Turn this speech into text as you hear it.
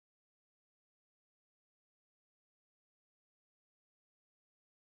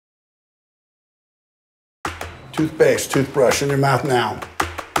Toothpaste, toothbrush in your mouth now.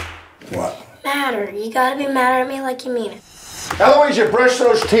 What? Matter. You gotta be mad at me like you mean it. Eloise, you brush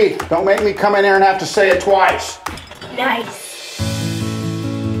those teeth. Don't make me come in here and have to say it twice. Nice.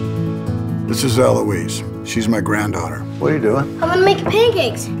 This is Eloise. She's my granddaughter. What are you doing? I'm gonna make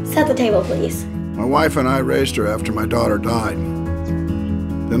pancakes. Set the table, please. My wife and I raised her after my daughter died.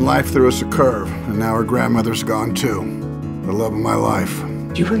 Then life threw us a curve, and now her grandmother's gone too. The love of my life.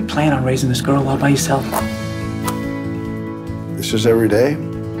 Do you really plan on raising this girl all by yourself? This is every day?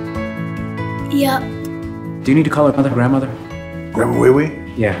 Yep. Do you need to call her mother grandmother? Grandma Wee Wee?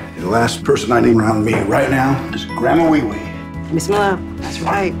 Yeah. The last person I need around me right now is Grandma Wee Wee. Miss Miller, that's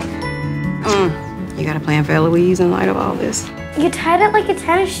right. You got a plan for Eloise in light of all this? You tied it like a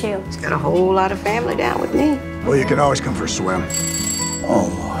tennis shoe. She's got a whole lot of family down with me. Well, you can always come for a swim. Oh,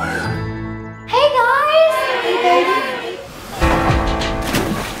 Lord. Hey, guys! Hey, baby.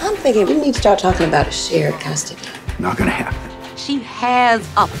 I'm thinking we need to start talking about a shared custody. Not gonna happen. She has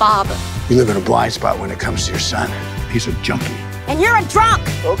a father. You live in a blind spot when it comes to your son. He's a junkie. And you're a drunk.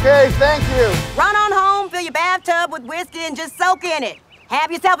 Okay, thank you. Run on home, fill your bathtub with whiskey, and just soak in it.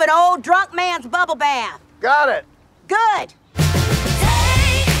 Have yourself an old drunk man's bubble bath. Got it. Good.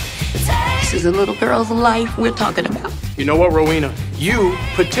 This is a little girl's life we're talking about. You know what, Rowena? You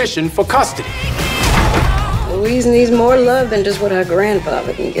petitioned for custody. Louise needs more love than just what her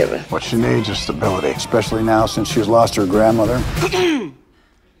grandfather can give her. What she needs is stability, especially now since she's lost her grandmother.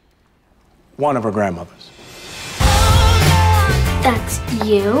 One of her grandmothers. That's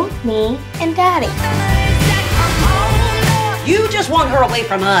you, me, and Daddy. You just want her away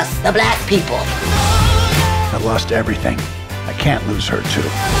from us, the black people. I've lost everything. I can't lose her,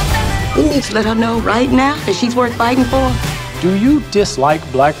 too. You need to let her know right now that she's worth fighting for. Do you dislike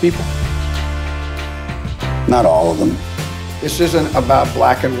black people? Not all of them. This isn't about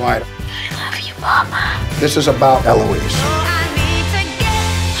black and white. I love you, Mama. This is about Eloise.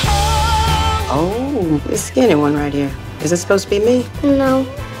 Oh, this skinny one right here. Is it supposed to be me? No.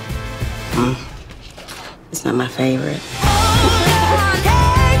 It's not my favorite.